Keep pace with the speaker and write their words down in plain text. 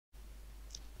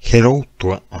Hello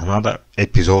to another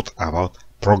episode about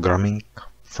programming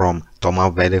from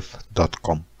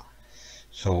tomaverev.com.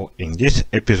 So in this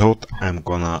episode I'm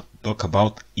gonna talk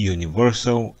about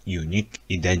universal unique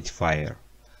identifier.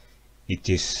 It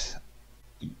is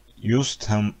used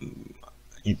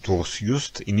it was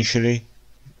used initially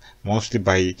mostly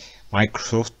by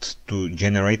Microsoft to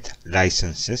generate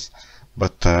licenses,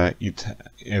 but it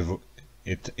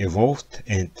evolved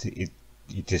and it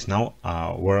is now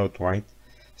a worldwide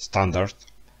standard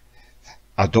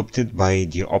adopted by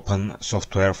the Open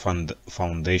Software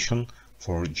Foundation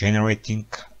for generating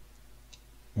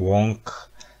long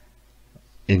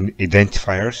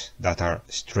identifiers that are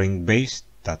string based,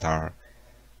 that are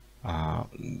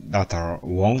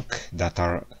long, that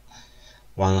are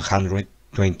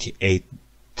 128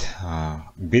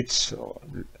 bits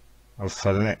of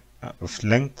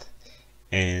length,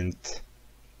 and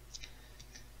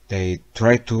they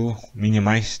try to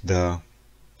minimize the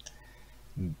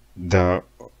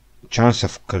chance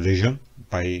of collision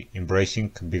by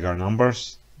embracing bigger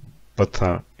numbers, but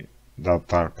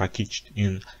that are packaged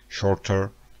in shorter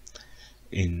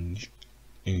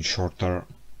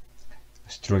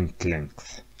string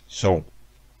length. So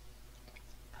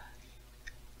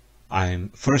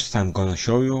I'm gonna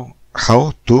show you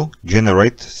how to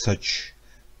generate such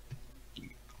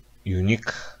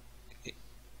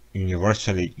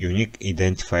universally unique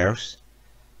identifiers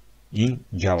in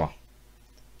Java.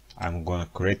 I'm gonna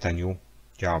create a new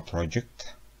Java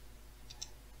project,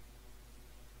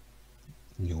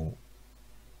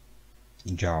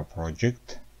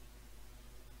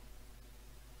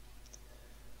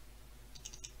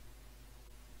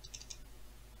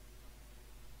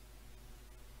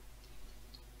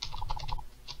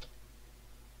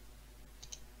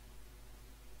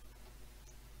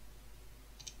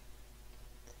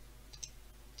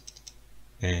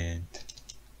 and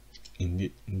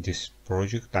in this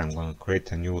project I'm going to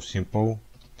create a new simple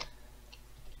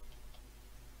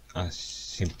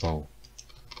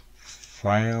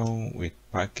file with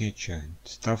package and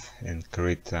stuff, and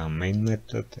create a main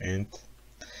method, and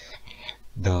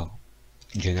the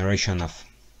generation of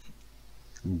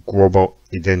global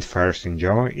identifiers in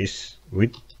Java is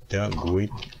with the GUID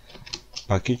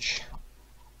package,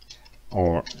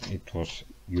 or it was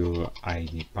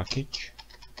GUID package.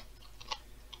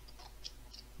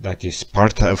 That is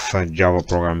part of a Java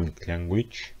programming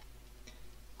language,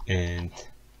 and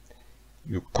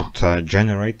you could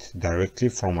generate directly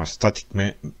from a static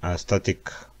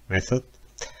method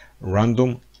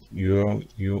random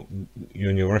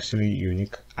universally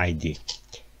unique ID,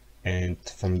 and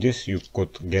from this you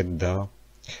could get the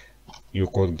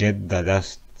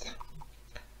last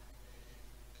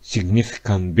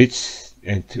significant bits,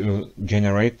 and to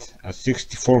generate a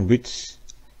 64 bits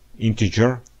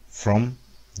integer from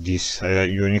this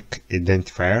unique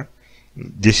identifier.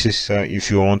 This is if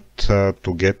you want to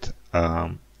get a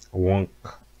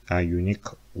unique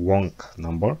wonk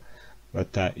number,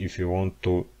 but if you want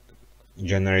to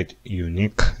generate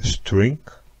unique string,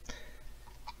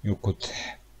 you could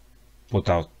put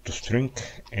out the string,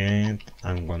 and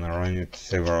I'm gonna run it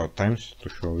several times to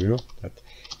show you that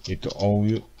it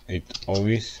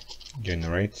always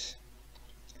generates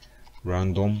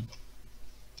random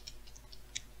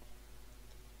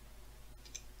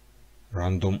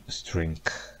string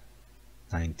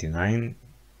 99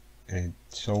 and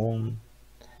so on,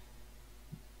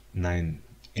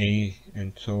 9a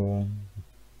and so on,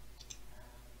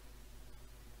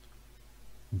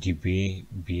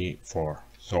 db4.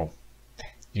 So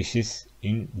this is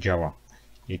in Java.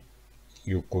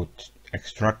 You could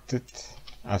extract it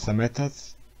as a method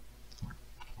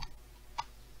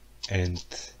and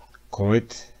call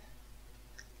it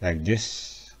like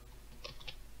this.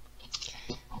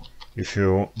 If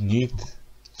you need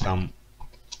some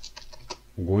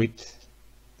GUID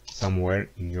somewhere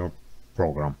in your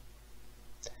program.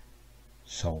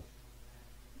 So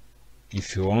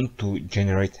if you want to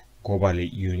generate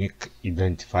globally unique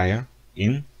identifier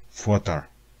in Flutter,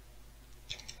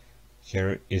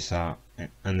 here is an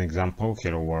example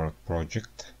Hello World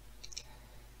project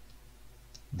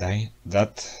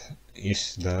that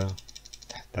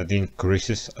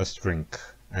increases a string,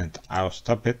 and I'll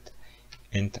stop it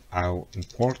and I'll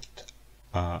import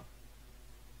a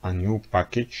new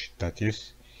package that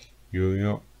is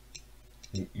universally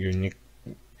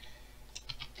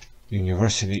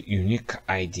unique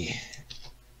ID,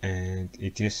 and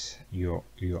it is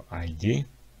UID,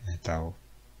 and I'll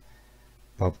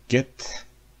pubget,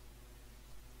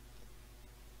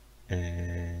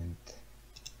 and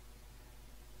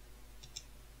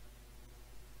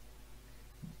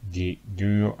the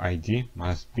UID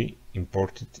must be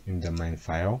import it in the main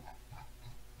file.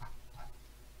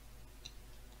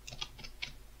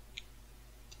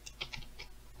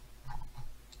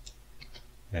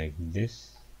 Like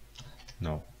this.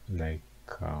 No, like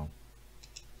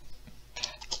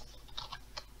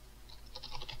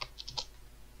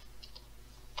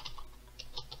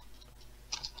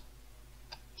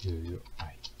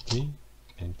GUID,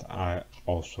 and I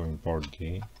also import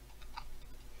the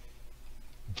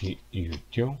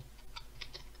util.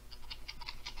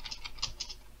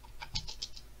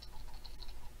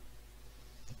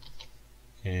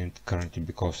 And currently,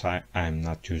 because I'm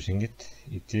not using it,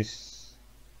 it is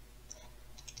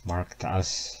marked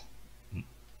as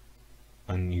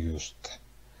unused.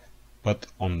 But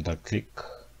on the click,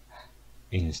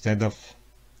 instead of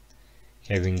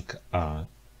having a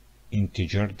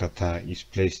integer that is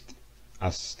placed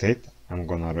as state, I'm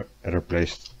gonna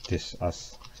replace this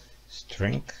as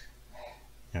string,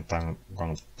 and I'm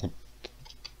gonna put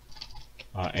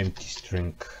an empty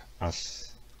string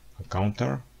as a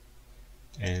counter,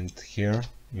 and here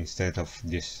instead of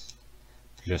this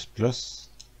plus plus,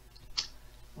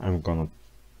 I'm gonna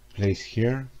place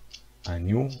here a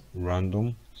new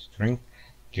random string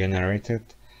generated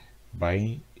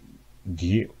by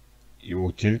the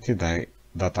utility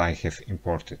that I have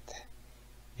imported,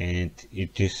 and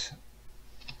it is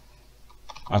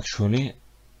actually,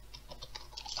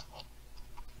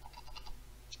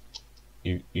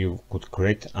 you could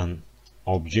create an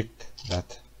object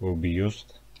that will be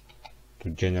used to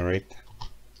generate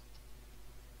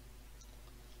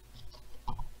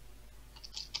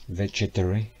the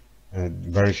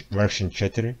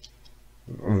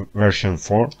version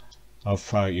 4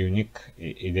 of a unique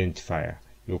identifier.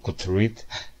 You could read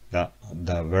the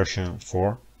version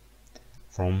 4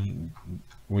 from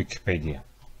Wikipedia.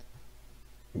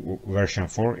 Version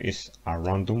 4 is a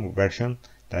random version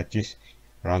that is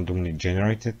randomly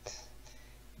generated,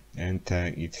 and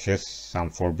it has some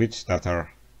 4 bits that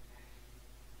are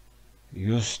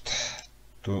used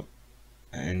to,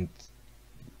 and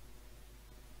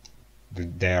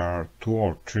there are 2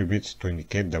 or 3 bits to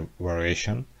indicate the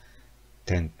variation,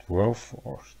 10, 12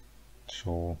 or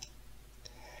so.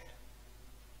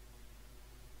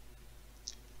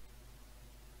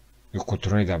 You could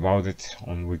read about it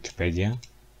on Wikipedia,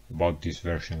 about this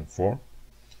version 4,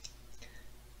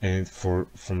 and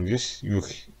from this you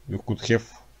could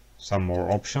have some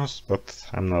more options, but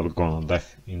I'm not gonna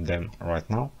dive in them right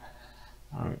now.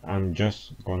 I'm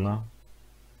just gonna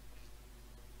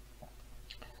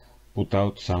put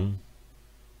out some.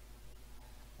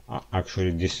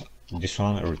 Actually, this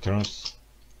one returns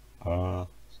a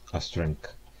string.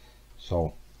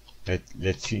 So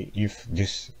let's see if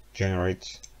this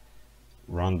generates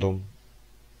random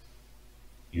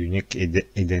unique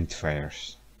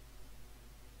identifiers.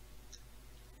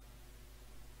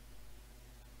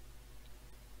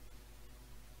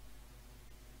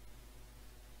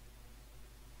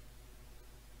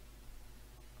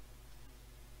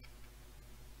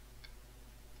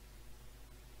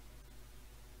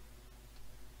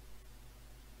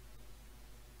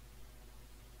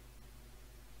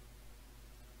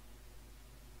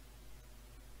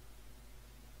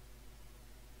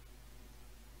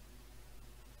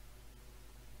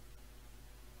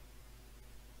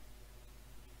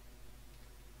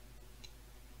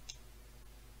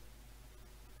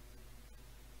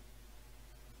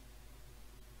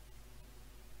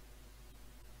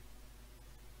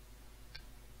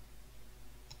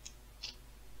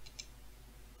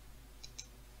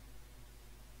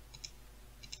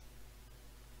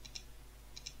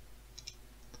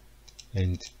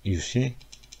 And you see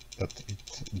that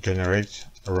it generates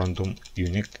a random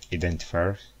unique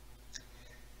identifier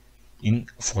in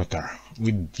Flutter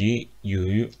with the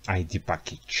GUID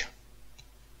package.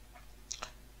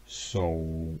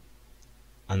 So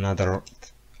another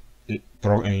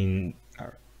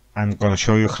I'm gonna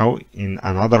show you how in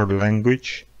another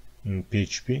language, in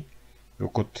PHP, you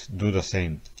could do the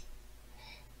same,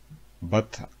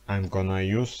 but I'm gonna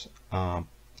use a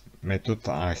method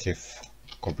I have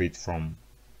copied from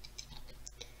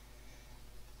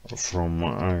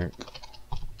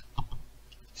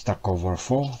Stack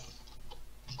Overflow.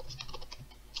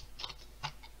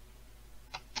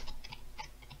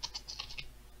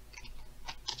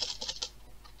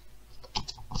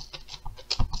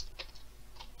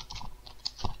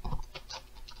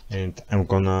 And I'm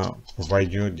gonna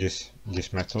provide you this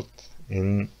method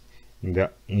in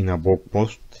a blog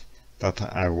post that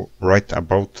I write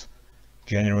about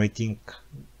generating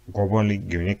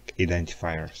globally unique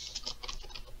identifiers.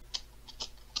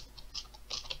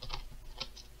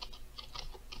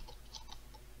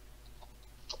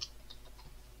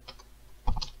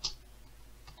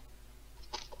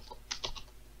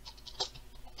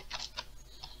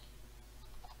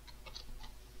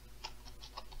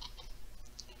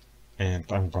 and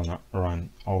I'm gonna run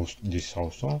this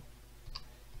also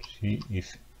to see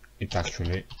if it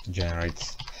actually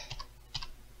generates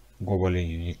globally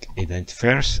unique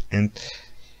identifiers. And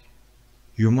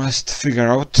you must figure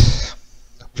out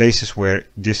places where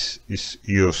this is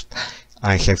used.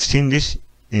 I have seen this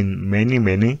in many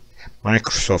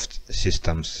Microsoft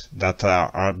systems that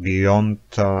are beyond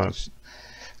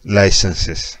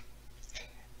licenses,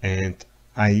 and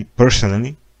I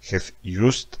personally have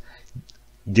used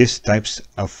these types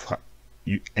of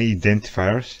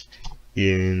identifiers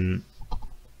in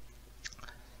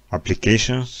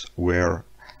applications where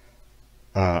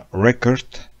a record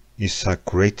is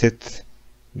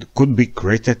could be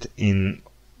created in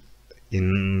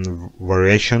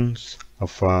variations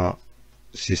of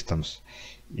systems.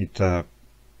 It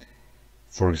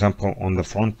for example on the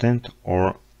front end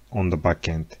or on the back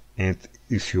end, and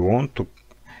if you want to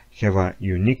have a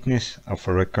uniqueness of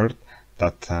a record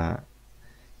that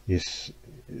is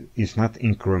not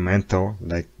incremental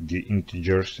like the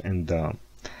integers and the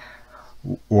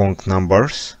long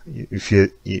numbers, if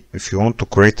you want to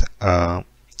create a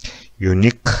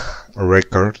unique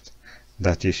record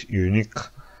that is unique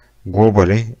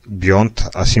globally beyond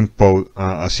a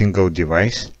single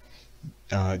device,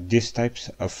 these types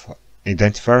of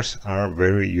identifiers are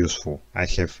very useful. I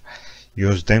have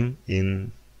used them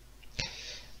in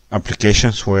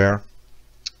applications where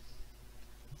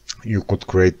you could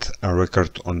create a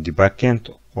record on the backend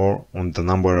or on the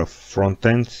number of front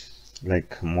ends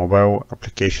like mobile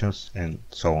applications and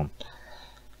so on.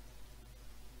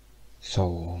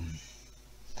 So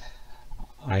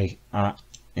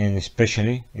and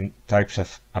especially in types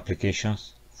of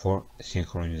applications for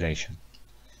synchronization.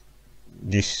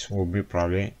 This will be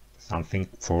probably something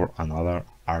for another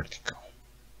article.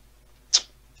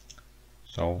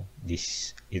 So this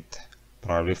is it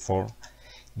probably for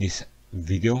this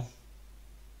video.